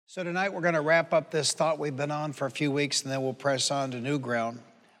So tonight we're going to wrap up this thought we've been on for a few weeks, and then we'll press on to new ground.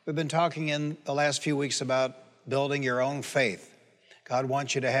 We've been talking in the last few weeks about building your own faith. God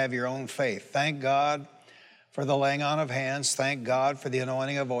wants you to have your own faith. Thank God for the laying on of hands. Thank God for the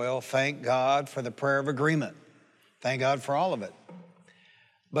anointing of oil. Thank God for the prayer of agreement. Thank God for all of it.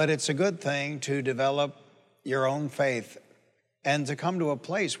 But it's a good thing to develop your own faith and to come to a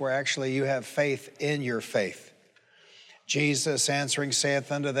place where actually you have faith in your faith. Jesus answering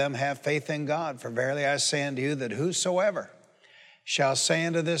saith unto them, have faith in God, for verily I say unto you that whosoever shall say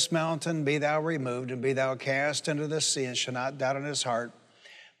unto this mountain, be thou removed, and be thou cast into the sea, and shall not doubt in his heart,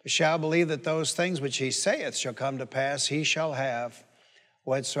 but shall believe that those things which he saith shall come to pass, he shall have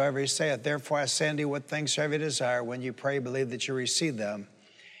whatsoever he saith. Therefore I say unto you, what things soever you desire, when you pray, believe that you receive them,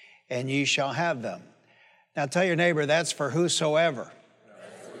 and ye shall have them. Now tell your neighbor, that's for whosoever.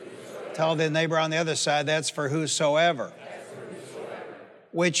 Tell the neighbor on the other side, that's for whosoever.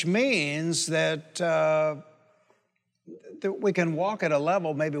 Which means that we can walk at a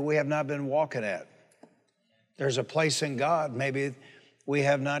level maybe we have not been walking at. There's a place in God maybe we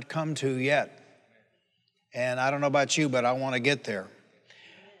have not come to yet. And I don't know about you, but I want to get there.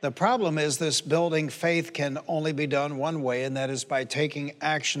 The problem is this building faith can only be done one way, and that is by taking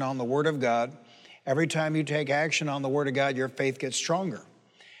action on the Word of God. Every time you take action on the Word of God, your faith gets stronger.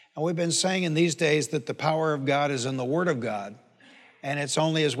 And we've been saying in these days that the power of God is in the Word of God. And it's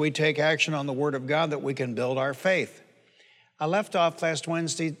only as we take action on the Word of God that we can build our faith. I left off last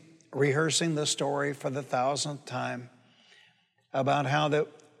Wednesday rehearsing the story for the 1,000th time about how that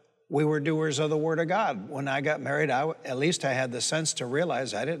we were doers of the Word of God. When I got married, at least I had the sense to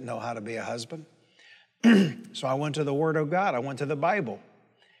realize I didn't know how to be a husband. So I went to the Word of God. I went to the Bible.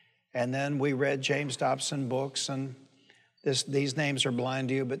 And then we read James Dobson books. And these names are blind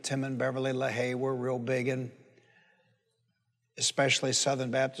to you, but Tim and Beverly LaHaye were real big in especially Southern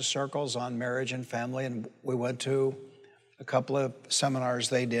Baptist circles on marriage and family. And we went to a couple of seminars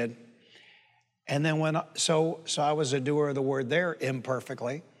they did. And then so I was a doer of the Word there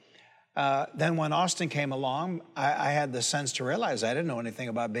imperfectly. Then when Austin came along, I had the sense to realize I didn't know anything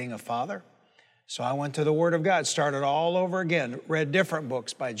about being a father. So I went to the Word of God, started all over again, read different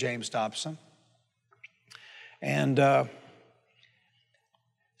books by James Dobson. And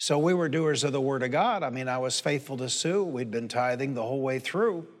so we were doers of the Word of God. I mean, I was faithful to Sue. We'd been tithing the whole way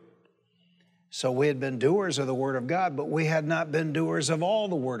through. So we had been doers of the Word of God, but we had not been doers of all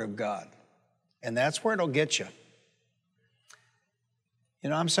the Word of God. And that's where it'll get you.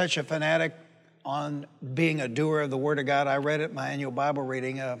 You know, I'm such a fanatic on being a doer of the Word of God. I read it in my annual Bible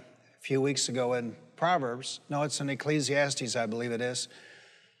reading a few weeks ago in Proverbs. No, it's in Ecclesiastes, I believe it is.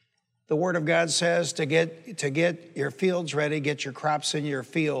 The Word of God says to get your fields ready, get your crops in your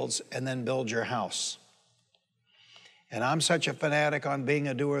fields, and then build your house. And I'm such a fanatic on being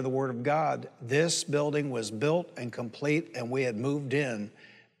a doer of the Word of God. This building was built and complete, and we had moved in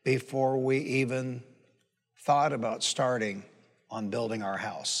before we even thought about starting on building our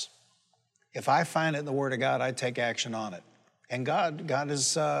house. If I find it in the Word of God, I take action on it. And God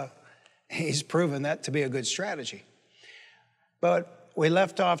is, He's proven that to be a good strategy. But we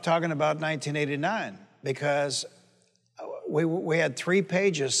left off talking about 1989 because we had 3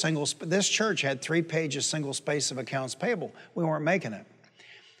 pages this church had 3 pages single space of accounts payable. We weren't making it.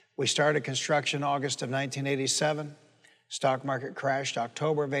 We started construction August of 1987. Stock market crashed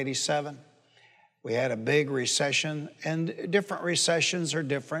October of 87. We had a big recession, and different recessions are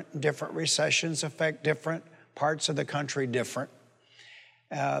different. Different recessions affect different parts of the country different.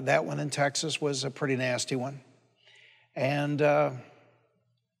 That one in Texas was a pretty nasty one. And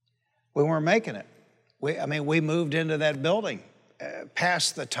we weren't making it. We moved into that building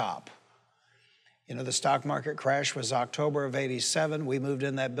past the top. You know, the stock market crash was October of 87. We moved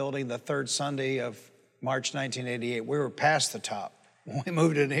in that building the 3rd Sunday of March 1988. We were past the top. When we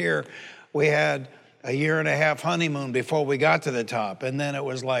moved in here, we had a 1.5 year honeymoon before we got to the top. And then it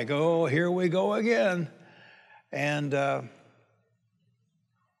was like, oh, here we go again. And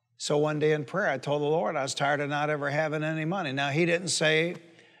so one day in prayer, I told the Lord I was tired of not ever having any money. Now, He didn't say,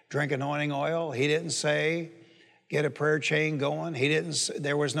 drink anointing oil. He didn't say, get a prayer chain going.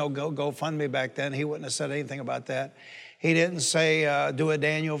 There was no GoFundMe back then. He wouldn't have said anything about that. He didn't say, do a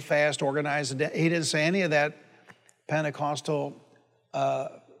Daniel fast, organize a He didn't say any of that Pentecostal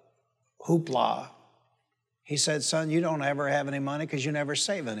hoopla. He said, son, you don't ever have any money because you never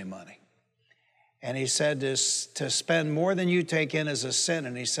save any money. And He said to spend more than you take in is a sin.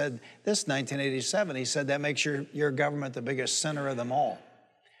 And He said, this 1987, He said, that makes your government the biggest sinner of them all.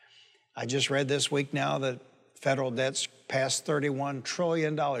 I just read this week now that federal debt's past $31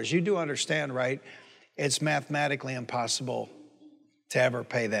 trillion. You do understand, right? It's mathematically impossible to ever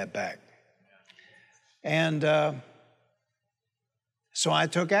pay that back. And so I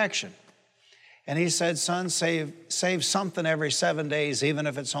took action. And he said, son, save something every 7 days, even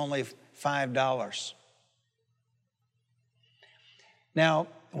if it's only $5. Now,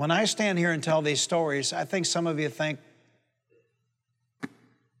 when I stand here and tell these stories, I think some of you think,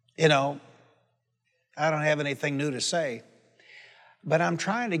 I don't have anything new to say. But I'm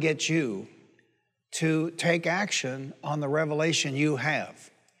trying to get you to take action on the revelation you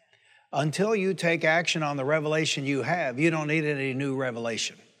have. Until you take action on the revelation you have, you don't need any new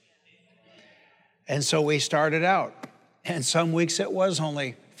revelation. And so we started out, and some weeks it was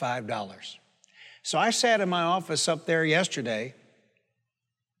only $5. So I sat in my office up there yesterday,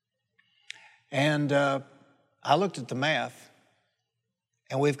 and I looked at the math,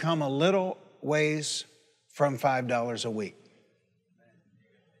 and we've come a little ways from $5 a week.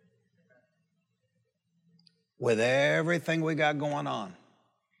 With everything we got going on,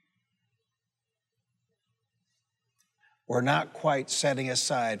 we're not quite setting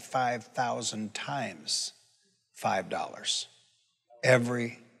aside 5,000 times $5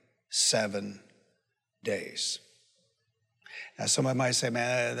 every 7 days. Now, somebody might say,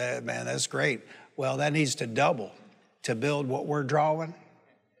 man, that's great. Well, that needs to double to build what we're drawing.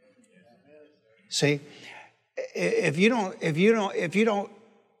 See, if you don't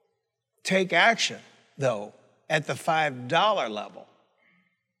take action, though, at the $5 level,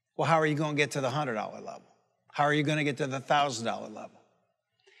 well, how are you going to get to the $100 level? How are you going to get to the $1,000 level?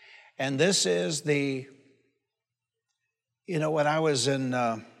 And this is when I was in,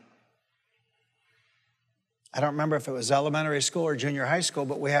 I don't remember if it was elementary school or junior high school,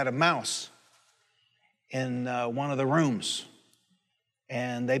 but we had a mouse in one of the rooms.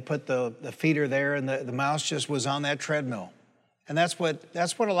 And they put the feeder there, and the mouse just was on that treadmill. And that's what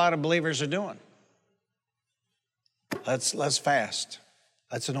a lot of believers are doing. Let's fast.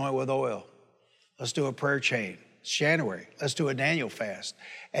 Let's anoint with oil. Let's do a prayer chain. It's January. Let's do a Daniel fast.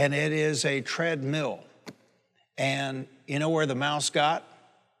 And it is a treadmill. And you know where the mouse got?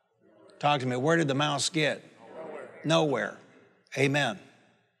 Talk to me. Where did the mouse get? Nowhere. Amen.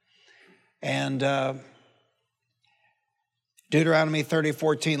 And Deuteronomy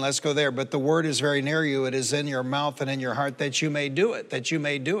 30:14, let's go there. But the word is very near you. It is in your mouth and in your heart, that you may do it, that you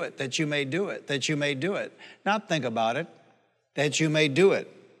may do it, that you may do it, that you may do it. Not think about it, that you may do it.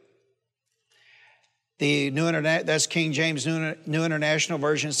 The that's King James New International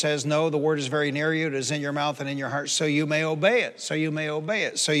Version says, no, the word is very near you. It is in your mouth and in your heart, so you may obey it, so you may obey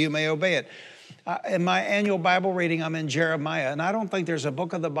it, so you may obey it. In my annual Bible reading, I'm in Jeremiah, and I don't think there's a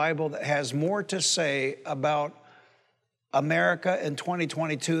book of the Bible that has more to say about America in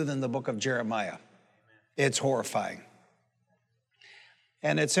 2022 than the book of Jeremiah. It's horrifying.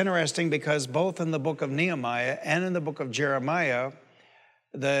 And it's interesting because both in the book of Nehemiah and in the book of Jeremiah,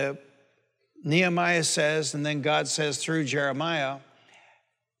 Nehemiah says, and then God says through Jeremiah,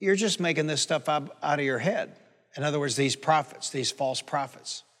 you're just making this stuff up out of your head. In other words, these prophets, these false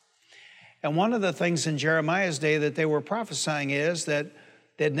prophets. And one of the things in Jeremiah's day that they were prophesying is that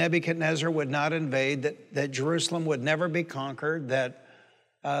Nebuchadnezzar would not invade, that Jerusalem would never be conquered, that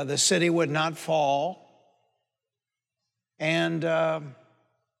the city would not fall. And,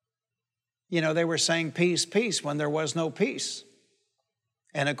 they were saying peace, peace, when there was no peace.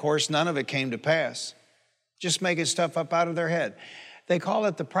 And, of course, none of it came to pass. Just making stuff up out of their head. They call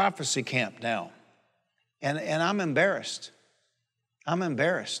it the prophecy camp now. And I'm embarrassed. I'm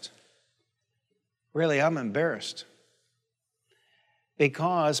embarrassed. Really, I'm embarrassed.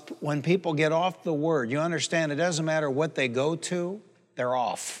 Because when people get off the word, you understand it doesn't matter what they go to, they're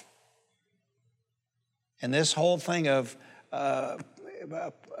off. And this whole thing of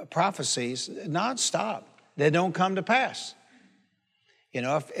prophecies, nonstop, they don't come to pass.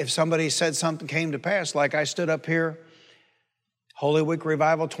 If somebody said something came to pass, like I stood up here, Holy Week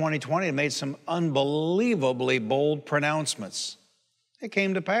Revival 2020, and made some unbelievably bold pronouncements. It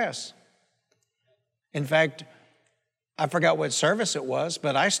came to pass. In fact, I forgot what service it was,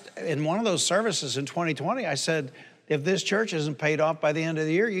 but in one of those services in 2020, I said, if this church isn't paid off by the end of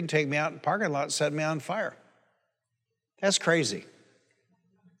the year, you can take me out in the parking lot and set me on fire. That's crazy.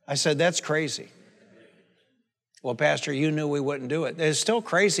 I said, that's crazy. Well, Pastor, you knew we wouldn't do it. It's still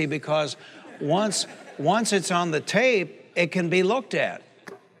crazy because once it's on the tape, it can be looked at.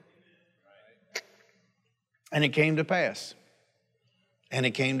 And it came to pass. And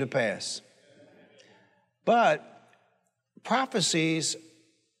it came to pass. But prophecies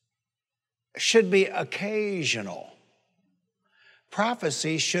should be occasional.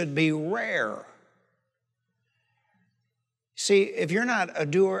 Prophecy should be rare. See, if you're not a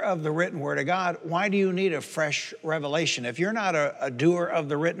doer of the written word of God, why do you need a fresh revelation? If you're not a doer of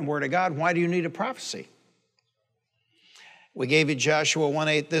the written word of God, why do you need a prophecy? We gave you Joshua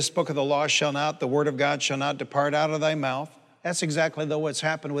 1:8, this book of the law the word of God shall not depart out of thy mouth. That's exactly what's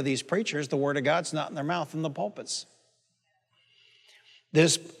happened with these preachers. The word of God's not in their mouth in the pulpits.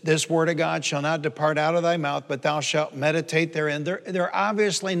 This word of God shall not depart out of thy mouth, but thou shalt meditate therein. They're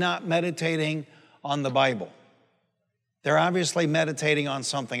obviously not meditating on the Bible. They're obviously meditating on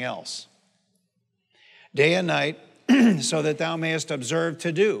something else. Day and night, so that thou mayest observe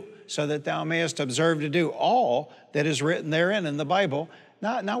to do. So that thou mayest observe to do all that is written therein in the Bible.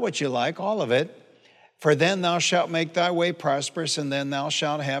 Not what you like, all of it. For then thou shalt make thy way prosperous, and then thou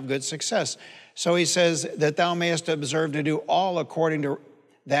shalt have good success. So he says that thou mayest observe to do all according to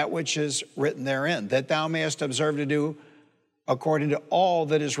that which is written therein. That thou mayest observe to do according to all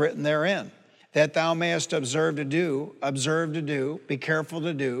that is written therein. That thou mayest observe to do, be careful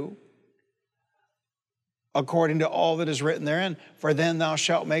to do, according to all that is written therein. For then thou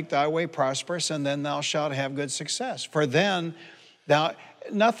shalt make thy way prosperous, and then thou shalt have good success. For then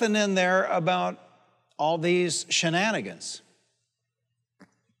nothing in there about all these shenanigans.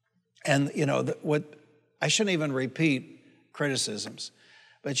 And, I shouldn't even repeat criticisms,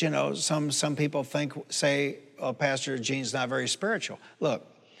 but, some people say, oh, Pastor Gene's not very spiritual. Look,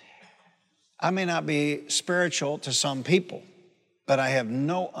 I may not be spiritual to some people, but I have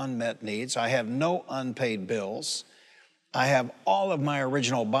no unmet needs. I have no unpaid bills. I have all of my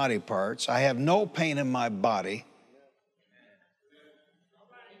original body parts. I have no pain in my body.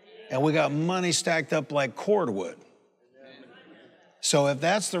 And we got money stacked up like cordwood. So if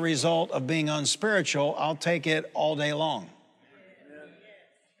that's the result of being unspiritual, I'll take it all day long.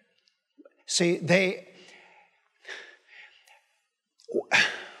 See,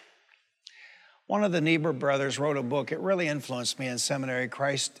 one of the Niebuhr brothers wrote a book. It really influenced me in seminary,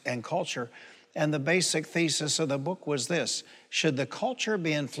 Christ and Culture. And the basic thesis of the book was this: should the culture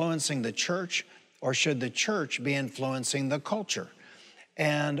be influencing the church, or should the church be influencing the culture?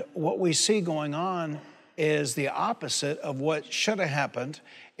 And what we see going on is the opposite of what should have happened.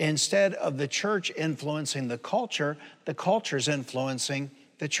 Instead of the church influencing the culture's influencing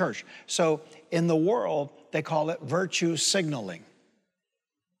the church. So in the world, they call it virtue signaling.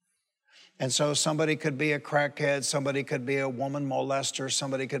 And so somebody could be a crackhead, somebody could be a woman molester,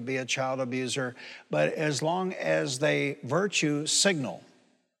 somebody could be a child abuser, but as long as they virtue signal,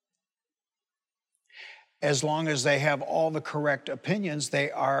 as long as they have all the correct opinions,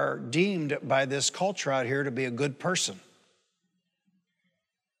 they are deemed by this culture out here to be a good person.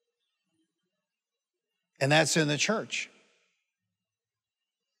 And that's in the church.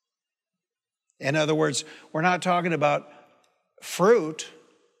 In other words, we're not talking about fruit.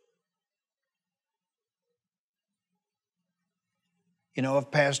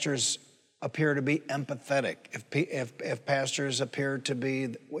 If pastors appear to be empathetic, if pastors appear to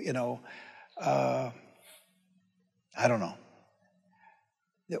be, I don't know.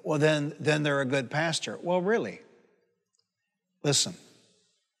 Well, then they're a good pastor. Well, really? Listen.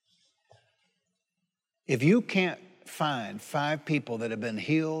 If you can't find 5 people that have been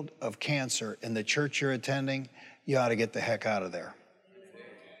healed of cancer in the church you're attending, you ought to get the heck out of there.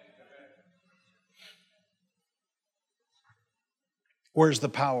 Where's the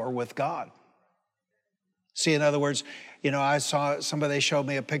power with God? See, in other words, I saw they showed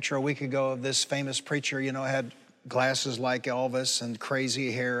me a picture a week ago of this famous preacher, had glasses like Elvis and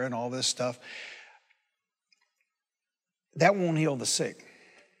crazy hair and all this stuff. That won't heal the sick.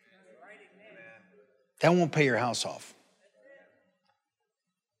 That won't pay your house off.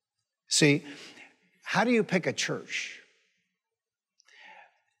 See, how do you pick a church?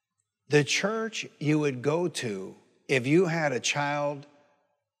 The church you would go to if you had a child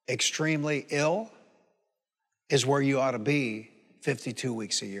extremely ill is where you ought to be 52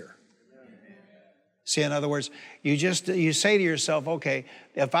 weeks a year. See, in other words, you say to yourself, okay,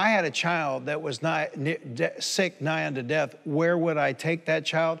 if I had a child that was sick, nigh unto death, where would I take that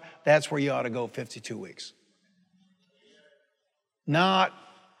child? That's where you ought to go 52 weeks. Not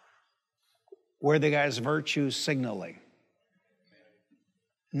where the guy's virtue signaling.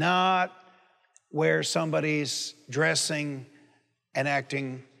 Not where somebody's dressing and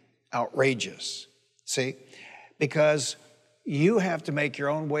acting outrageous. See? Because you have to make your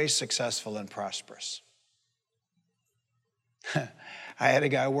own way successful and prosperous. I had a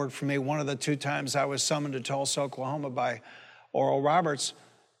guy work for me one of the 2 times I was summoned to Tulsa, Oklahoma by Oral Roberts.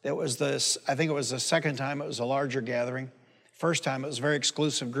 I think it was the second time it was a larger gathering. First time it was a very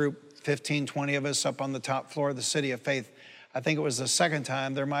exclusive group, 15, 20 of us up on the top floor of the City of Faith. I think it was the second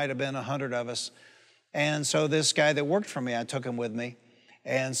time there might have been 100 of us. And so this guy that worked for me, I took him with me.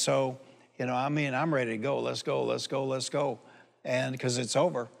 And so, I'm ready to go. Let's go, let's go, let's go. And because it's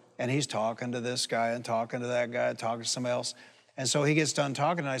over. And he's talking to this guy and talking to that guy, talking to somebody else. And so he gets done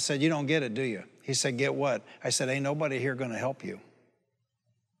talking, and I said, you don't get it, do you? He said, get what? I said, ain't nobody here going to help you.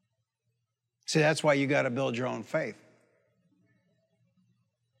 See, that's why you got to build your own faith.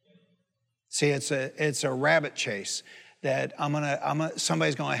 See, it's a rabbit chase that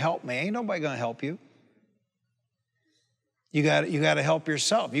somebody's going to help me. Ain't nobody going to help you. You got to help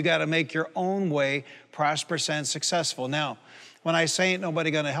yourself. You got to make your own way prosperous and successful. Now, when I say ain't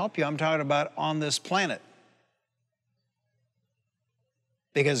nobody going to help you, I'm talking about on this planet.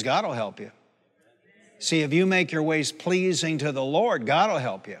 Because God will help you. See, if you make your ways pleasing to the Lord, God will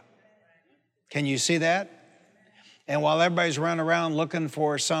help you. Can you see that? And while everybody's running around looking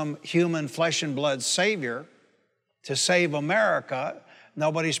for some human flesh and blood Savior to save America,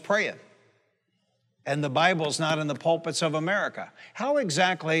 nobody's praying. And the Bible's not in the pulpits of America. How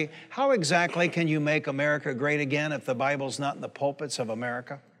exactly can you make America great again if the Bible's not in the pulpits of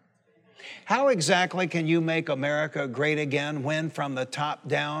America? How exactly can you make America great again when from the top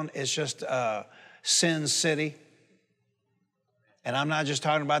down it's just a sin city? And I'm not just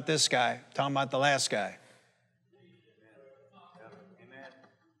talking about this guy, I'm talking about the last guy.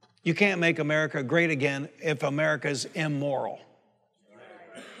 You can't make America great again if America's immoral.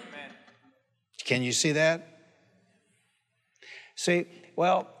 Can you see that? See,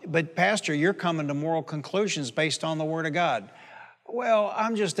 well, but Pastor, you're coming to moral conclusions based on the Word of God. Well,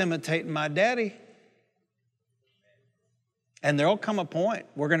 I'm just imitating my daddy. And there'll come a point,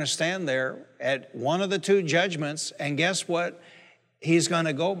 we're going to stand there at one of the two judgments, and guess what he's going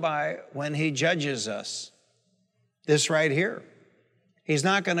to go by when he judges us? This right here. He's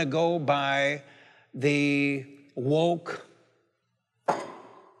not going to go by the woke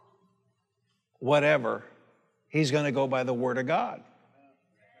whatever. He's going to go by the Word of God.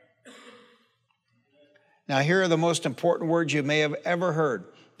 Now, here are the most important words you may have ever heard.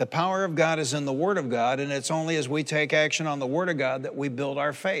 The power of God is in the Word of God, and it's only as we take action on the Word of God that we build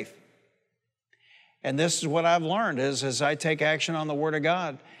our faith. And this is what I've learned is as I take action on the Word of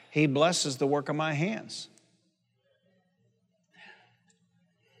God, He blesses the work of my hands.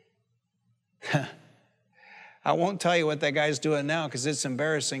 I won't tell you what that guy's doing now because it's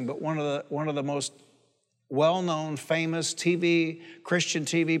embarrassing, but one of the most well-known, famous Christian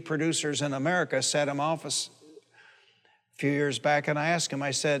TV producers in America sat in my office a few years back, and I asked him,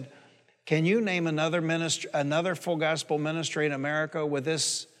 I said, can you name another full gospel ministry in America with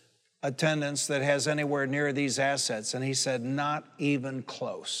this attendance that has anywhere near these assets? And he said, not even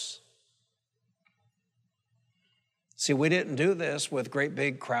close. See, we didn't do this with great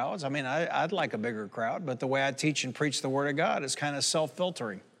big crowds. I mean, I'd like a bigger crowd, but the way I teach and preach the Word of God is kind of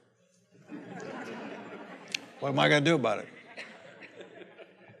self-filtering. What am I going to do about it?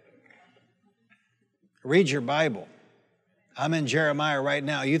 Read your Bible. I'm in Jeremiah right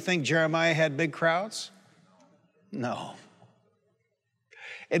now. You think Jeremiah had big crowds? No.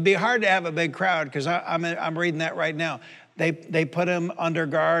 It'd be hard to have a big crowd because I'm reading that right now. They put him under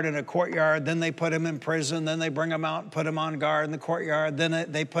guard in a courtyard, then they put him in prison, then they bring him out and put him on guard in the courtyard, then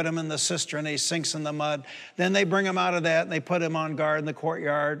they put him in the cistern, he sinks in the mud, then they bring him out of that and they put him on guard in the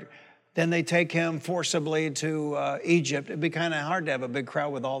courtyard, then they take him forcibly to Egypt. It'd be kind of hard to have a big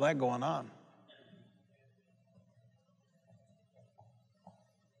crowd with all that going on.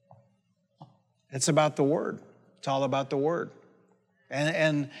 It's about the Word. It's all about the Word.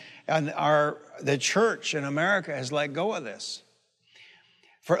 And the church in America has let go of this.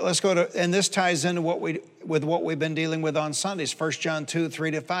 Let's go to, and this ties into what we've been dealing with on Sundays. 1 John 2,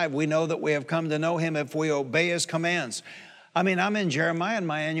 3-5. We know that we have come to know Him if we obey His commands. I mean, I'm in Jeremiah in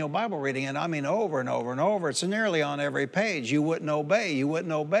my annual Bible reading, and I mean over and over and over. It's nearly on every page. You wouldn't obey, you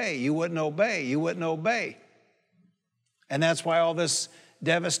wouldn't obey, you wouldn't obey, you wouldn't obey. And that's why all this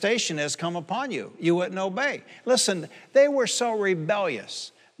devastation has come upon you. You wouldn't obey. Listen, they were so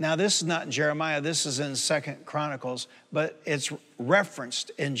rebellious. Now, this is not in Jeremiah. This is in 2 Chronicles, but it's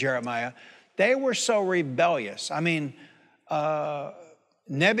referenced in Jeremiah. They were so rebellious. I mean,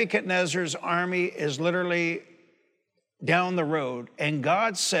 Nebuchadnezzar's army is literally down the road, and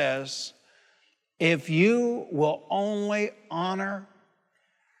God says, if you will only honor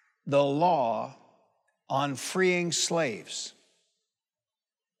the law on freeing slaves,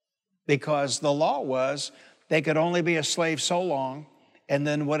 because the law was they could only be a slave so long, and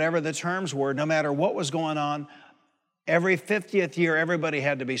then whatever the terms were, no matter what was going on, every 50th year, everybody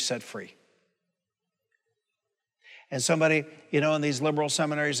had to be set free. And somebody, in these liberal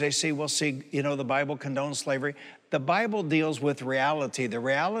seminaries, they see, the Bible condones slavery. The Bible deals with reality. The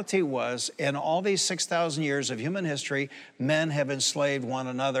reality was, in all these 6,000 years of human history, men have enslaved one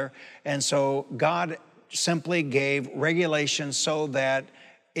another. And so God simply gave regulations so that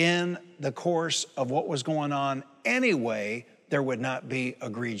in the course of what was going on anyway, there would not be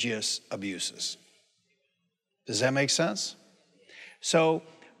egregious abuses. Does that make sense? So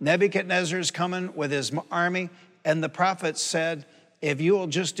Nebuchadnezzar is coming with his army, and the prophet said, if you will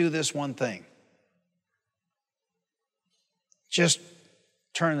just do this one thing, just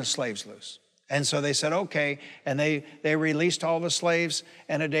turn the slaves loose. And so they said, okay, and they released all the slaves,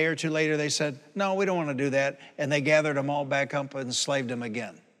 and a day or two later they said, no, we don't want to do that, and they gathered them all back up and enslaved them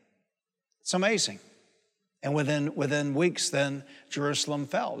again. It's amazing. And within weeks then, Jerusalem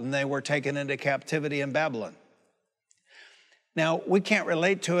fell, and they were taken into captivity in Babylon. Now, we can't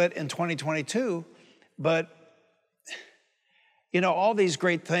relate to it in 2022, but all these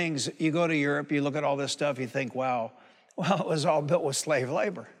great things, you go to Europe, you look at all this stuff, you think, wow, well, it was all built with slave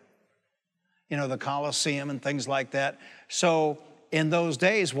labor. The Colosseum and things like that. So in those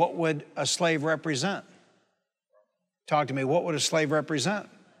days, what would a slave represent? Talk to me, what would a slave represent?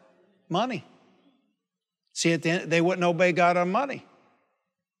 Money. See, at the end, they wouldn't obey God on money.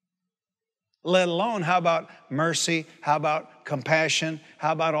 Let alone, how about mercy? How about compassion?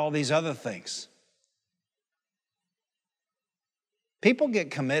 How about all these other things? People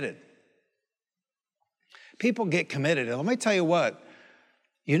get committed. People get committed. And let me tell you what,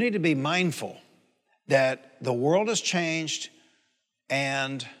 you need to be mindful that the world has changed,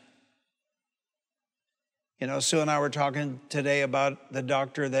 and, Sue and I were talking today about the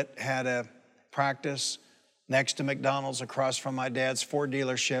doctor that had a practice next to McDonald's across from my dad's Ford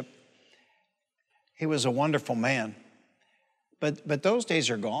dealership. He was a wonderful man, but those days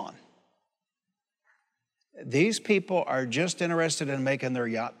are gone. These people are just interested in making their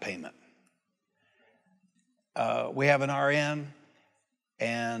yacht payment. We have an RN,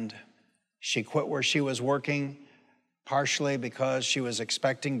 and she quit where she was working partially because she was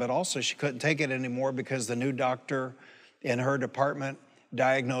expecting, but also she couldn't take it anymore because the new doctor in her department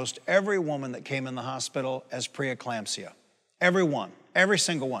diagnosed every woman that came in the hospital as preeclampsia. Every one, every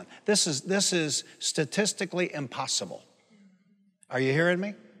single one. This is statistically impossible. Are you hearing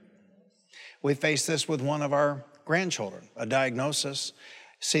me? We faced this with one of our grandchildren, a diagnosis.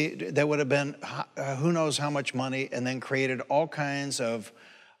 See, that would have been who knows how much money, and then created all kinds of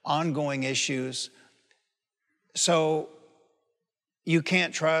ongoing issues. So you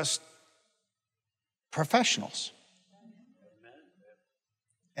can't trust professionals.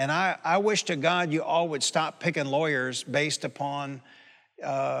 And I wish to God you all would stop picking lawyers based upon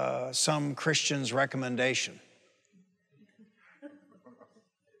some Christian's recommendation.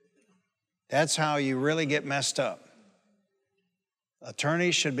 That's how you really get messed up.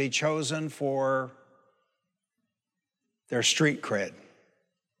 Attorneys should be chosen for their street cred.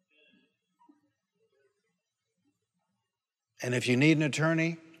 And if you need an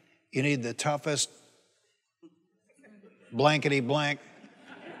attorney, you need the toughest blankety blank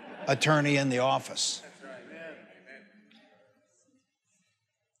attorney in the office.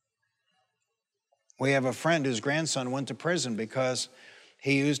 We have a friend whose grandson went to prison because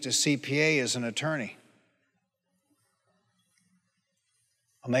he used a CPA as an attorney.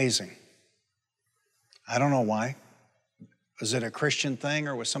 Amazing. I don't know why. Was it a Christian thing,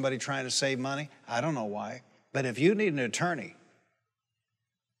 or was somebody trying to save money? I don't know why. But if you need an attorney,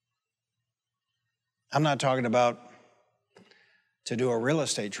 I'm not talking about to do a real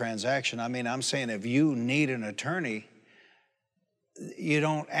estate transaction. I mean, I'm saying if you need an attorney, you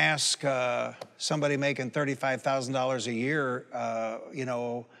don't ask somebody making $35,000 a year,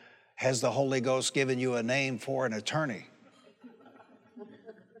 has the Holy Ghost given you a name for an attorney?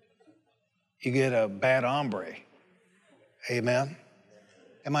 You get a bad hombre. Amen?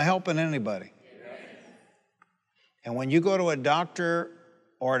 Am I helping anybody? And when you go to a doctor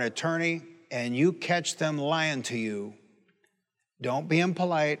or an attorney and you catch them lying to you, don't be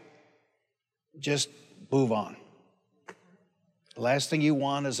impolite, just move on. The last thing you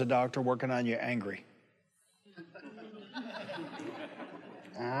want is a doctor working on you angry.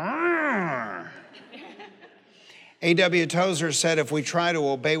 A.W. Tozer said, if we try to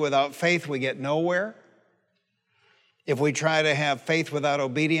obey without faith, we get nowhere. If we try to have faith without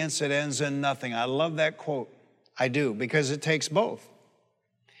obedience, it ends in nothing. I love that quote. I do, because it takes both.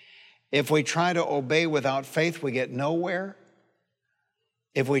 If we try to obey without faith, we get nowhere.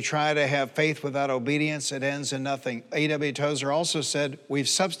 If we try to have faith without obedience, it ends in nothing. A.W. Tozer also said, we've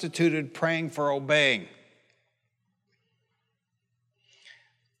substituted praying for obeying.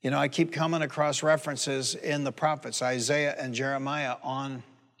 You know, I keep coming across references in the prophets, Isaiah and Jeremiah, on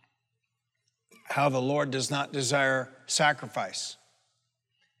how the Lord does not desire sacrifice.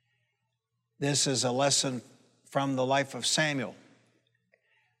 This is a lesson from the life of Samuel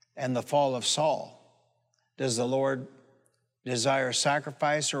and the fall of Saul. Does the Lord desire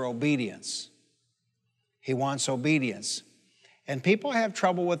sacrifice or obedience? He wants obedience. And people have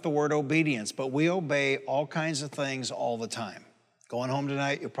trouble with the word obedience, but we obey all kinds of things all the time. Going home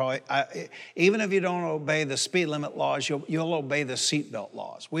tonight, you'll probably, even if you don't obey the speed limit laws, you'll obey the seatbelt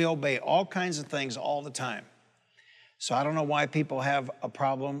laws. We obey all kinds of things all the time. So I don't know why people have a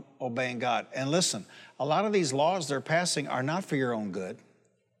problem obeying God. And listen, a lot of these laws they're passing are not for your own good.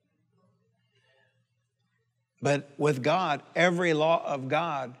 But with God, every law of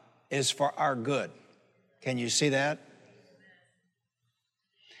God is for our good. Can you see that?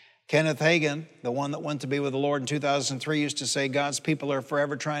 Kenneth Hagin, the one that went to be with the Lord in 2003, used to say God's people are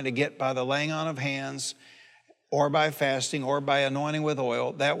forever trying to get by the laying on of hands or by fasting or by anointing with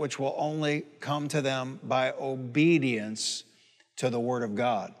oil, that which will only come to them by obedience to the Word of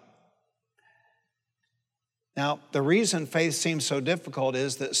God. Now, the reason faith seems so difficult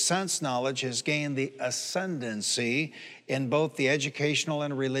is that sense knowledge has gained the ascendancy in both the educational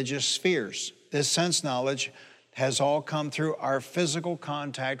and religious spheres. This sense knowledge has all come through our physical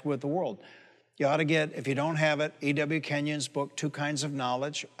contact with the world. You ought to get, if you don't have it, E.W. Kenyon's book, Two Kinds of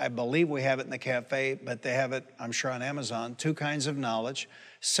Knowledge. I believe we have it in the cafe, but they have it, I'm sure, on Amazon. Two Kinds of Knowledge,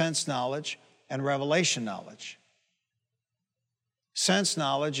 sense knowledge and revelation knowledge. Sense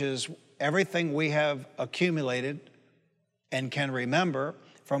knowledge is everything we have accumulated and can remember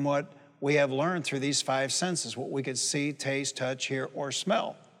from what we have learned through these five senses, what we could see, taste, touch, hear, or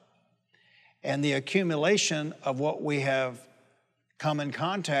smell. And the accumulation of what we have come in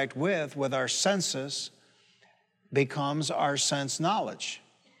contact with our senses becomes our sense knowledge.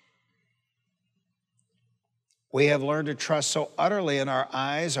 We have learned to trust so utterly in our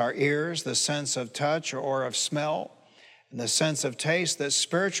eyes, our ears, the sense of touch or of smell, and the sense of taste that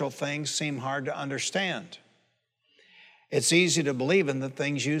spiritual things seem hard to understand. It's easy to believe in the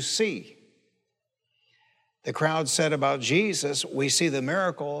things you see. The crowd said about Jesus, we see the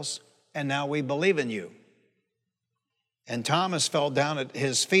miracles, and now we believe in you. And Thomas fell down at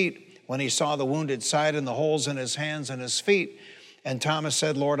his feet when he saw the wounded side and the holes in his hands and his feet. And Thomas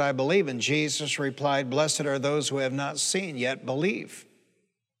said, Lord, I believe. And Jesus replied, blessed are those who have not seen yet believe.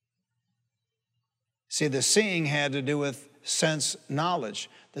 See, the seeing had to do with sense knowledge.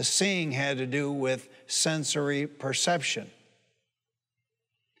 The seeing had to do with sensory perception.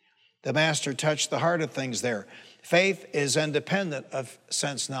 The Master touched the heart of things there. Faith is independent of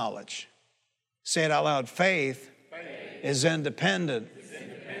sense knowledge. Say it out loud. Faith is independent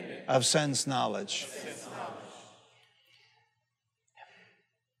of sense knowledge.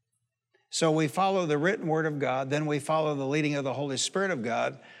 So we follow the written word of God, then we follow the leading of the Holy Spirit of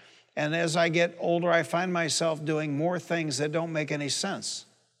God. And as I get older, I find myself doing more things that don't make any sense.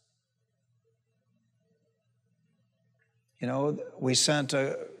 You know, we sent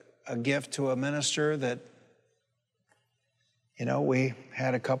a gift to a minister that, you know, we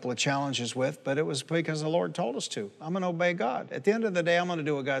had a couple of challenges with, but it was because the Lord told us to. I'm going to obey God. At the end of the day, I'm going to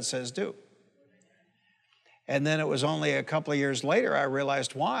do what God says do. And then it was only a couple of years later I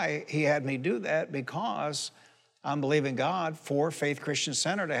realized why He had me do that, because I'm believing God for Faith Christian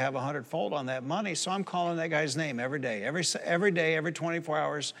Center to have 100-fold on that money. So I'm calling that guy's name every day. Every day, every 24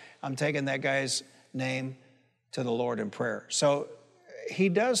 hours, I'm taking that guy's name to the Lord in prayer. So He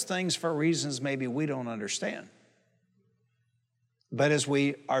does things for reasons maybe we don't understand. But as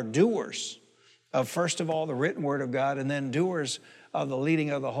we are doers of, first of all, the written word of God, and then doers of the leading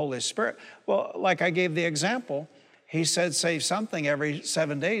of the Holy Spirit. Well, like I gave the example, He said save something every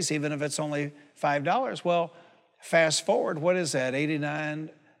 7 days, even if it's only $5. Well, fast forward, what is that,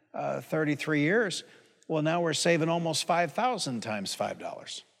 33 years? Well, now we're saving almost 5,000 times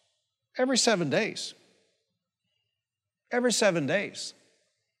 $5. Every 7 days. Every 7 days.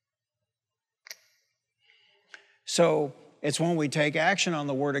 So it's when we take action on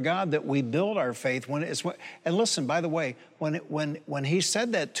the Word of God that we build our faith. And listen, by the way, when He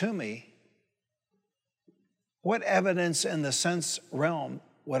said that to me, what evidence in the sense realm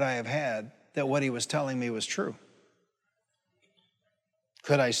would I have had that what He was telling me was true?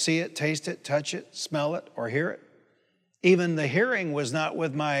 Could I see it, taste it, touch it, smell it, or hear it? Even the hearing was not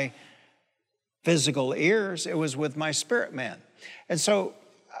with my physical ears, it was with my spirit man. And so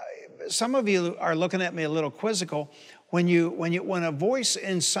some of you are looking at me a little quizzical. When a voice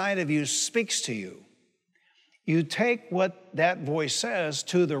inside of you speaks to you, you take what that voice says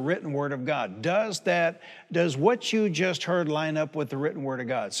to the written word of God. Does what you just heard line up with the written word of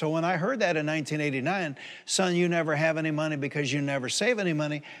God? So when I heard that in 1989, son, you never have any money because you never save any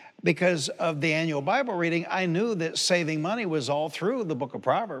money, because of the annual Bible reading, I knew that saving money was all through the book of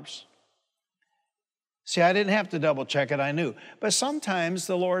Proverbs. See, I didn't have to double check it, I knew. But sometimes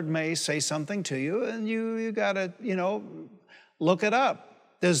the Lord may say something to you and you got to, look it up.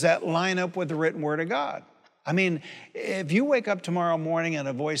 Does that line up with the written word of God? I mean, if you wake up tomorrow morning and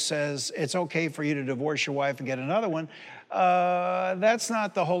a voice says it's okay for you to divorce your wife and get another one, that's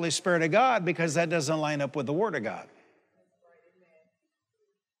not the Holy Spirit of God, because that doesn't line up with the Word of God.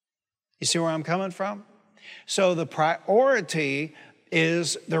 You see where I'm coming from? So the priority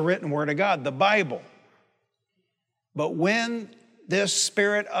is the written Word of God, the Bible. But when this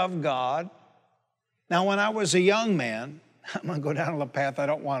Spirit of God, now when I was a young man, I'm going to go down a path I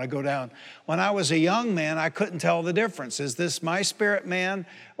don't want to go down. When I was a young man, I couldn't tell the difference. Is this my spirit man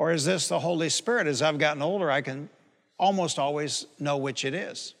or is this the Holy Spirit? As I've gotten older, I can almost always know which it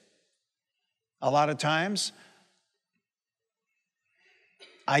is. A lot of times,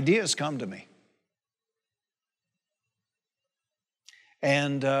 ideas come to me.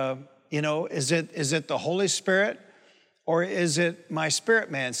 And, is it the Holy Spirit or is it my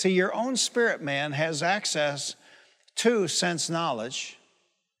spirit man? See, your own spirit man has access to sense knowledge,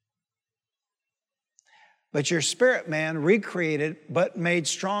 but your spirit man, recreated but made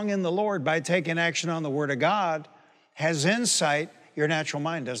strong in the Lord by taking action on the Word of God, has insight your natural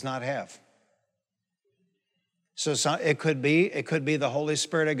mind does not have. So it could be the Holy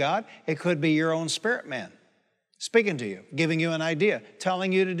Spirit of God. It could be your own spirit man speaking to you, giving you an idea,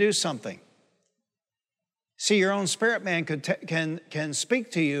 telling you to do something. See, your own spirit man can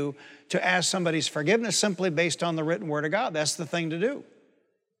speak to you to ask somebody's forgiveness simply based on the written Word of God. That's the thing to do.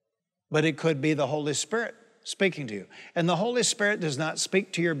 But it could be the Holy Spirit speaking to you. And the Holy Spirit does not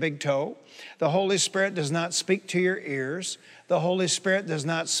speak to your big toe. The Holy Spirit does not speak to your ears. The Holy Spirit does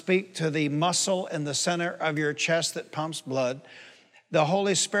not speak to the muscle in the center of your chest that pumps blood. The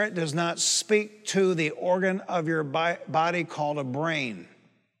Holy Spirit does not speak to the organ of your body called a brain.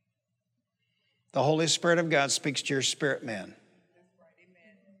 The Holy Spirit of God speaks to your spirit man.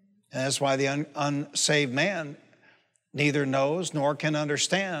 And that's why the unsaved man neither knows nor can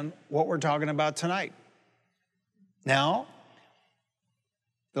understand what we're talking about tonight. Now,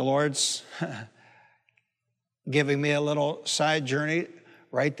 the Lord's giving me a little side journey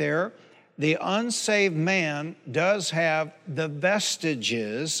right there. The unsaved man does have the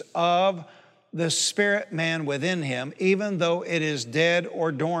vestiges of the spirit man within him, even though it is dead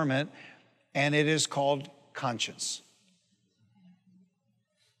or dormant, and it is called conscience.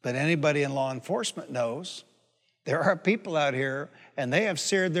 But anybody in law enforcement knows there are people out here and they have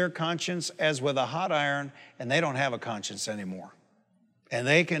seared their conscience as with a hot iron, and they don't have a conscience anymore. And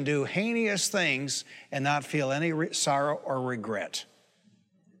they can do heinous things and not feel any sorrow or regret.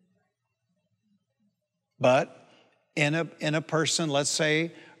 But in a person, let's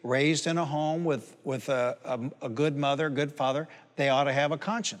say, raised in a home with a good mother, good father, they ought to have a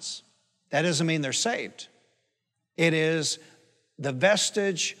conscience. That doesn't mean they're saved. It is the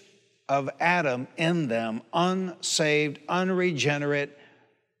vestige of Adam in them, unsaved, unregenerate.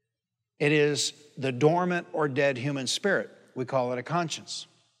 It is the dormant or dead human spirit. We call it a conscience.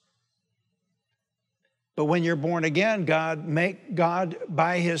 But when you're born again, God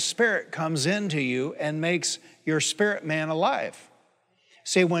by His Spirit comes into you and makes your spirit man alive.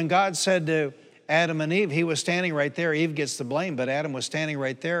 See, when God said to Adam and Eve, He was standing right there. Eve gets the blame, but Adam was standing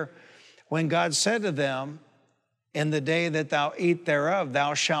right there. When God said to them, in the day that thou eat thereof,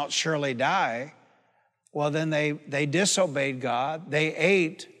 thou shalt surely die. Well, then they disobeyed God. They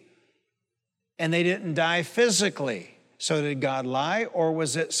ate, and they didn't die physically. So did God lie, or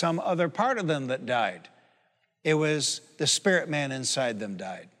was it some other part of them that died? It was the spirit man inside them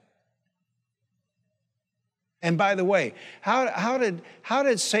died. And by the way, how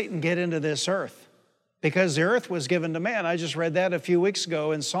did Satan get into this earth? Because the earth was given to man. I just read that a few weeks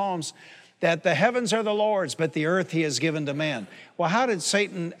ago in Psalms, that the heavens are the Lord's, but the earth He has given to man. Well, how did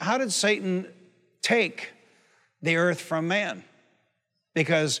Satan take the earth from man?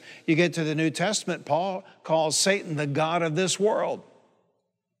 Because you get to the New Testament, Paul calls Satan the god of this world.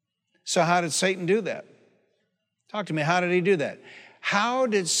 So how did Satan do that? Talk to me, how did he do that? How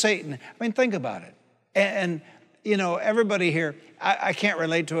did Satan, think about it. And everybody here, I can't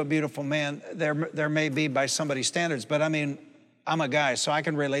relate to a beautiful man. There may be by somebody's standards, but I'm a guy, so I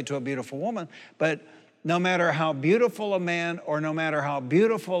can relate to a beautiful woman. But no matter how beautiful a man or no matter how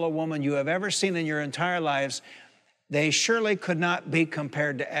beautiful a woman you have ever seen in your entire lives, they surely could not be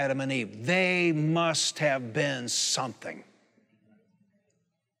compared to Adam and Eve. They must have been something.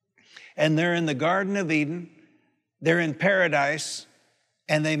 And they're in the Garden of Eden, they're in paradise,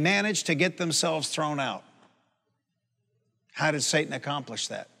 and they managed to get themselves thrown out. How did Satan accomplish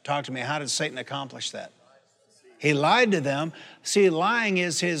that? Talk to me, how did Satan accomplish that? He lied to them. See, lying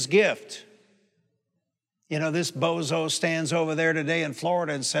is his gift. You know, this bozo stands over there today in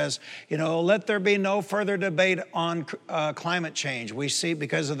Florida and says, you know, let there be no further debate on climate change. We see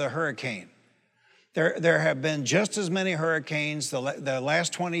because of the hurricane. There have been just as many hurricanes the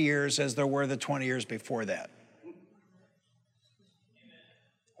last 20 years as there were the 20 years before that.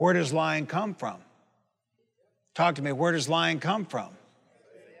 Where does lying come from? Talk to me, where does lying come from?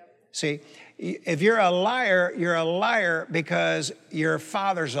 See, if you're a liar because your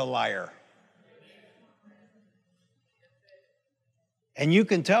father's a liar. And you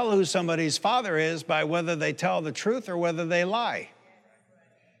can tell who somebody's father is by whether they tell the truth or whether they lie.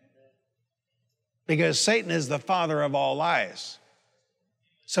 Because Satan is the father of all lies.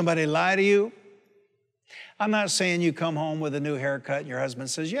 Somebody lie to you. I'm not saying you come home with a new haircut and your husband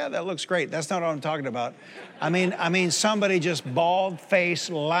says, yeah, that looks great. That's not what I'm talking about. I mean somebody just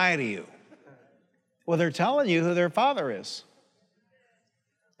bald-faced lie to you. Well, they're telling you who their father is.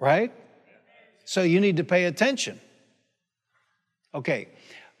 Right? So you need to pay attention. Okay,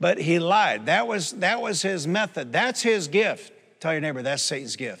 but he lied. That was his method. That's his gift. Tell your neighbor, that's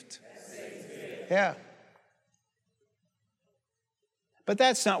Satan's gift. Yeah. But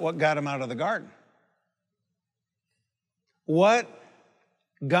that's not what got him out of the garden. What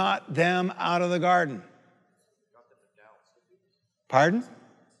got them out of the garden? Pardon? Got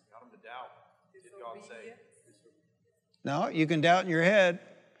them to doubt. Did God say? No, you can doubt in your head,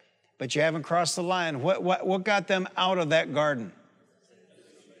 but you haven't crossed the line. What got them out of that garden?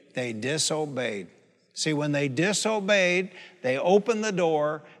 They disobeyed. See, when they disobeyed, they opened the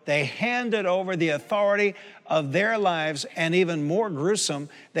door, they handed over the authority of their lives, and even more gruesome,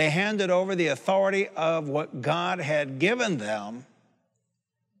 they handed over the authority of what God had given them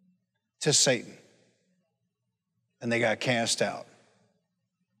to Satan. And they got cast out.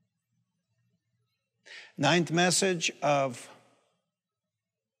 Ninth message of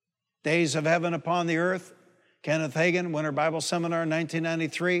Days of Heaven Upon the Earth, Kenneth Hagin, Winter Bible Seminar,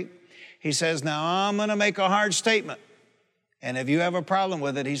 1993. He says, now I'm going to make a hard statement. And if you have a problem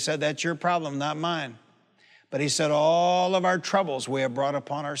with it, he said, that's your problem, not mine. But he said, all of our troubles we have brought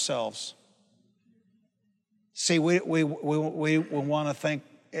upon ourselves. See, we want to think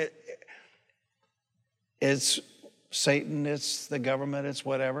it's Satan, it's the government, it's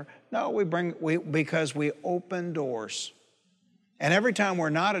whatever. No, because we open doors. And every time we're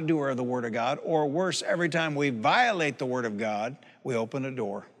not a doer of the Word of God, or worse, every time we violate the Word of God, we open a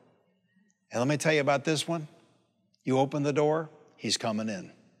door. And let me tell you about this one. You open the door, he's coming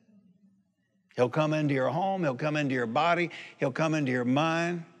in. He'll come into your home, he'll come into your body, he'll come into your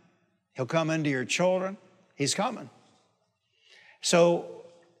mind, he'll come into your children. He's coming. So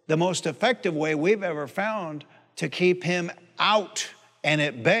the most effective way we've ever found to keep him out and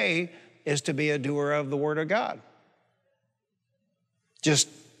at bay is to be a doer of the Word of God.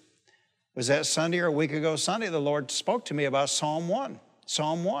 Was that Sunday or a week ago Sunday, the Lord spoke to me about Psalm 1.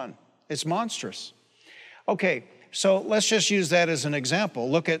 Psalm 1. It's monstrous. Okay, so let's just use that as an example.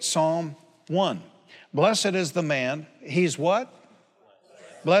 Look at Psalm 1. Blessed is the man, he's what?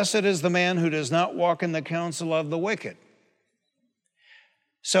 Blessed is the man who does not walk in the counsel of the wicked.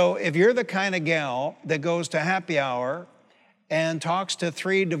 So if you're the kind of gal that goes to happy hour and talks to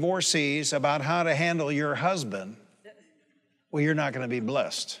 3 divorcees about how to handle your husband, well, you're not going to be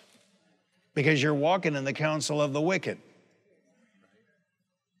blessed because you're walking in the counsel of the wicked.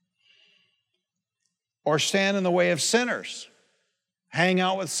 Or stand in the way of sinners, hang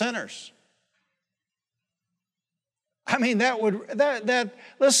out with sinners. I mean, that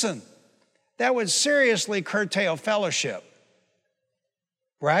would seriously curtail fellowship,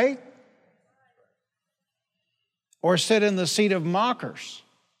 right? Or sit in the seat of mockers.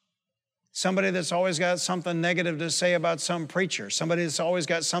 Somebody that's always got something negative to say about some preacher. Somebody that's always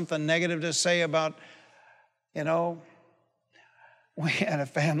got something negative to say about, we had a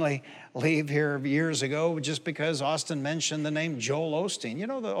family leave here years ago just because Austin mentioned the name Joel Osteen. You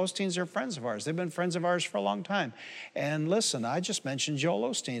know, the Osteens are friends of ours. They've been friends of ours for a long time. And listen, I just mentioned Joel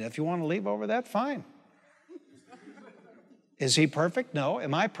Osteen. If you want to leave over that, fine. Is he perfect? No.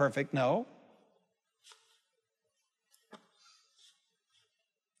 Am I perfect? No.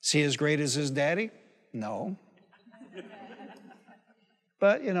 Is he as great as his daddy? No.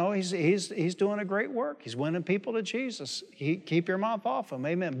 But, he's doing a great work. He's winning people to Jesus. Keep your mouth off him.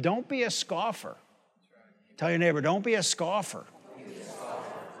 Amen. Don't be a scoffer. Tell your neighbor, don't be a scoffer.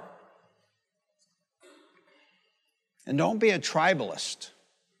 And don't be a tribalist.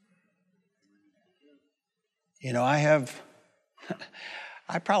 You know, I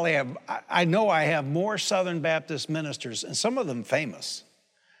know I have more Southern Baptist ministers, and some of them famous,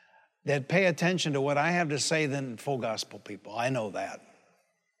 that pay attention to what I have to say than full gospel people. I know that.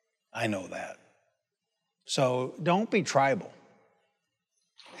 So don't be tribal.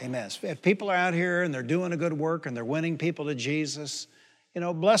 Amen. If people are out here and they're doing a good work and they're winning people to Jesus, you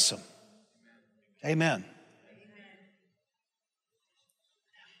know, bless them. Amen.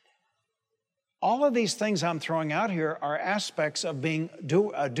 All of these things I'm throwing out here are aspects of being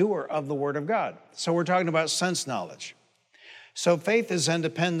a doer of the Word of God. So we're talking about sense knowledge. So faith is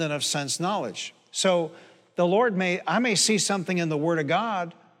independent of sense knowledge. So I may see something in the Word of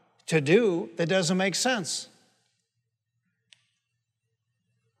God to do that doesn't make sense.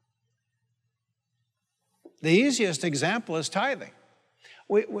 The easiest example is tithing.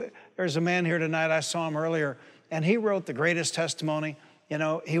 There's a man here tonight, I saw him earlier, and he wrote the greatest testimony. You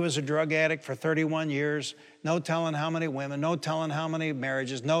know, he was a drug addict for 31 years, no telling how many women, no telling how many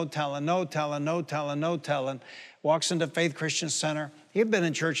marriages, no telling. Walks into Faith Christian Center. He'd been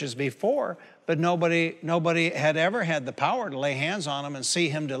in churches before, but nobody had ever had the power to lay hands on him and see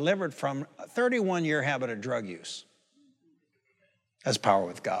him delivered from a 31-year habit of drug use. That's power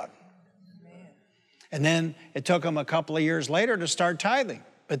with God. And then it took him a couple of years later to start tithing.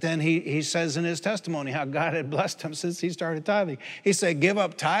 But then he says in his testimony how God had blessed him since he started tithing. He said, give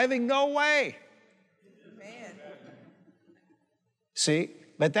up tithing? No way. Amen. See,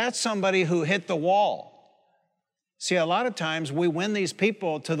 but that's somebody who hit the wall. See, a lot of times we win these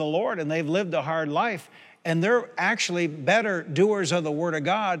people to the Lord and they've lived a hard life and they're actually better doers of the Word of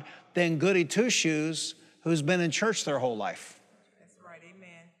God than goody two-shoes who's been in church their whole life. That's right, amen.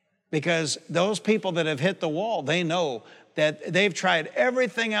 Because those people that have hit the wall, they know that they've tried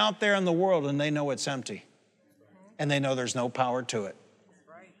everything out there in the world and they know it's empty. And they know there's no power to it.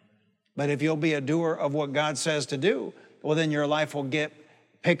 Right. But if you'll be a doer of what God says to do, well, then your life will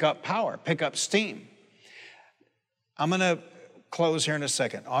pick up power, pick up steam. I'm going to close here in a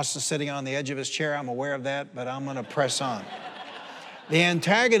second. Austin's sitting on the edge of his chair. I'm aware of that, but I'm going to press on. The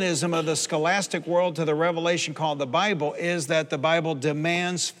antagonism of the scholastic world to the revelation called the Bible is that the Bible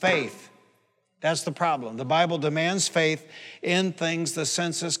demands faith. That's the problem. The Bible demands faith in things the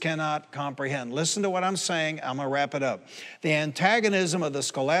senses cannot comprehend. Listen to what I'm saying. I'm going to wrap it up. The antagonism of the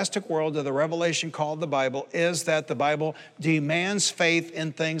scholastic world to the revelation called the Bible is that the Bible demands faith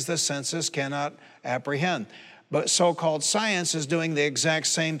in things the senses cannot apprehend. But so-called science is doing the exact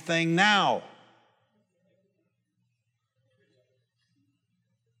same thing now.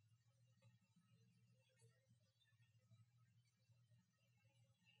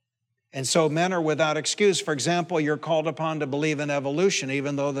 And so men are without excuse. For example, you're called upon to believe in evolution,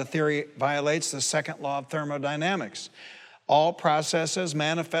 even though the theory violates the second law of thermodynamics. All processes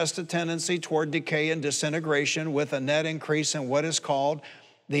manifest a tendency toward decay and disintegration with a net increase in what is called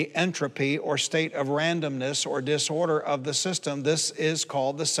the entropy or state of randomness or disorder of the system. This is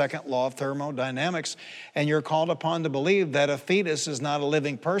called the second law of thermodynamics. And you're called upon to believe that a fetus is not a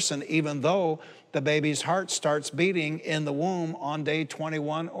living person, even though the baby's heart starts beating in the womb on day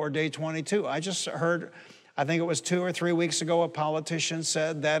 21 or day 22. I just heard, I think it was 2 or 3 weeks ago, a politician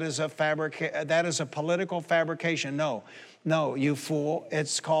said that is a political fabrication. No, you fool.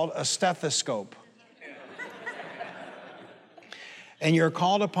 It's called a stethoscope. And you're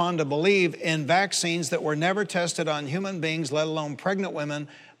called upon to believe in vaccines that were never tested on human beings, let alone pregnant women,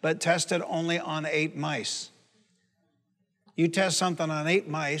 but tested only on 8 mice. You test something on 8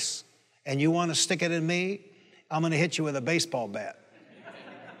 mice, and you want to stick it in me, I'm going to hit you with a baseball bat.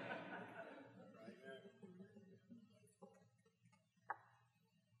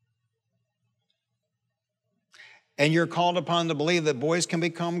 And you're called upon to believe that boys can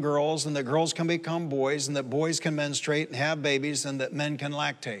become girls and that girls can become boys and that boys can menstruate and have babies and that men can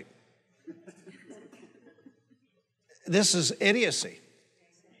lactate. This is idiocy,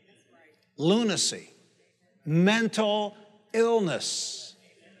 lunacy, mental illness.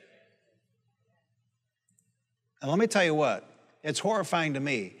 And let me tell you what, it's horrifying to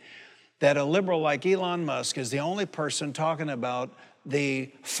me that a liberal like Elon Musk is the only person talking about the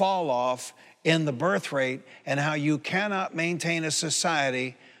fall off in the birth rate and how you cannot maintain a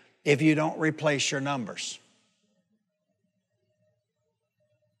society if you don't replace your numbers.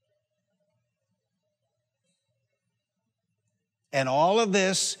 And all of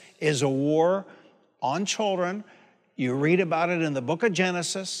this is a war on children. You read about it in the book of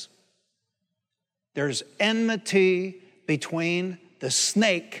Genesis. There's enmity between the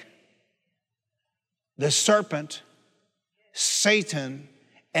snake, the serpent, Satan,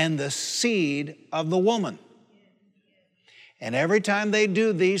 and the seed of the woman. And every time they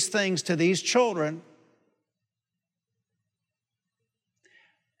do these things to these children,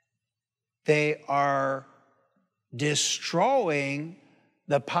 they are destroying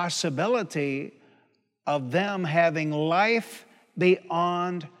the possibility of them having life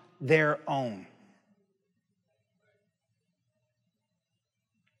beyond their own.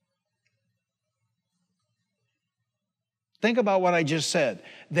 Think about what I just said.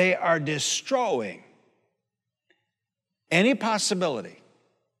 They are destroying any possibility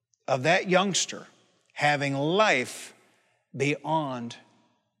of that youngster having life beyond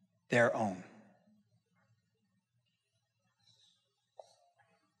their own.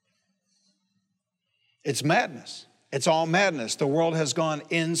 It's madness. It's all madness. The world has gone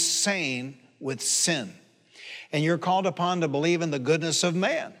insane with sin. And you're called upon to believe in the goodness of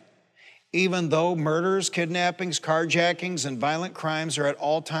man. Even though murders, kidnappings, carjackings, and violent crimes are at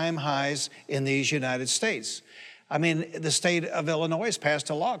all-time highs in these United States. I mean, the state of Illinois has passed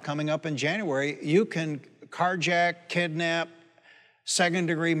a law coming up in January. You can carjack, kidnap,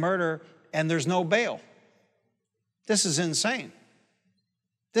 second-degree murder, and there's no bail. This is insane.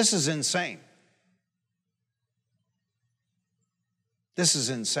 This is insane. This is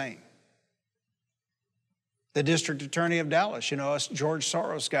insane. The district attorney of Dallas, George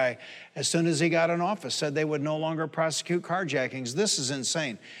Soros guy, as soon as he got in office, said they would no longer prosecute carjackings. This is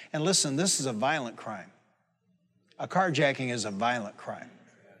insane. And listen, this is a violent crime. A carjacking is a violent crime.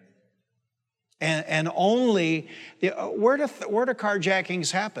 And only, where do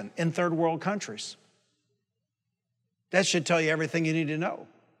carjackings happen? In third world countries. That should tell you everything you need to know.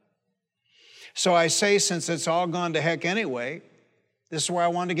 So I say, since it's all gone to heck anyway, this is where I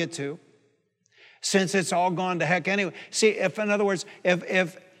wanted to get to. Since it's all gone to heck anyway. See, in other words,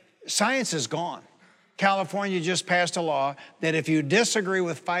 if science is gone, California just passed a law that if you disagree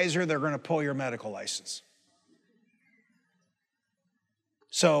with Pfizer, they're going to pull your medical license.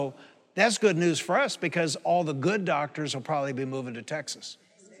 So that's good news for us because all the good doctors will probably be moving to Texas.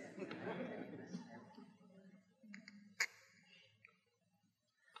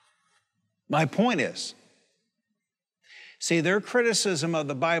 My point is, see, their criticism of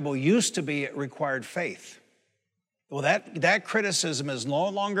the Bible used to be it required faith. Well, that criticism is no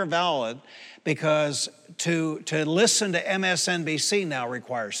longer valid because to listen to MSNBC now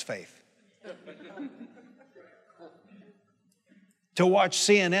requires faith. To watch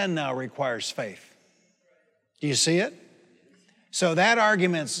CNN now requires faith. Do you see it? So that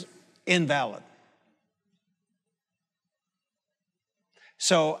argument's invalid.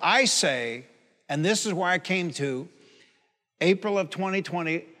 So I say, and this is where I came to, April of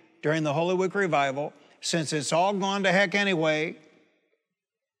 2020, during the Holy Week Revival, since it's all gone to heck anyway,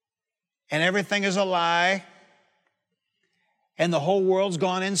 and everything is a lie, and the whole world's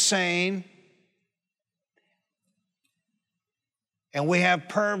gone insane, and we have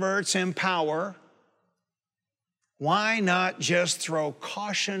perverts in power, why not just throw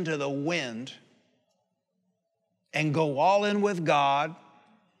caution to the wind and go all in with God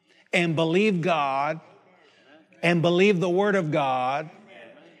and believe God and believe the Word of God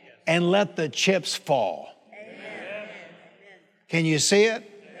and let the chips fall? Amen. Can you see it?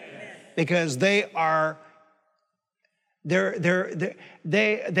 Amen. Because they are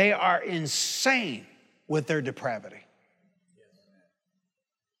insane with their depravity.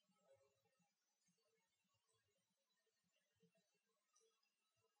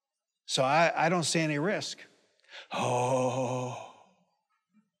 So I don't see any risk.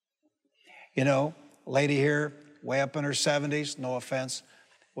 Lady here, way up in her 70s, no offense,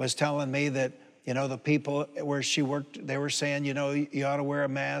 was telling me that, the people where she worked, they were saying, you ought to wear a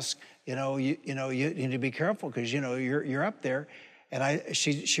mask, you need to be careful because, you're up there. And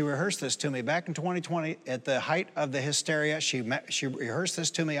she rehearsed this to me back in 2020 at the height of the hysteria. She rehearsed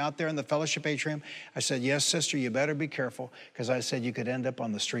this to me out there in the fellowship atrium. I said, yes, sister, you better be careful because I said you could end up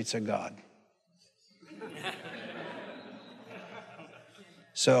on the streets of God.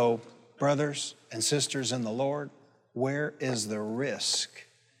 So, brothers and sisters in the Lord, where is the risk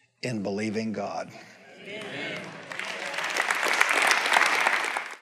in believing God? Amen.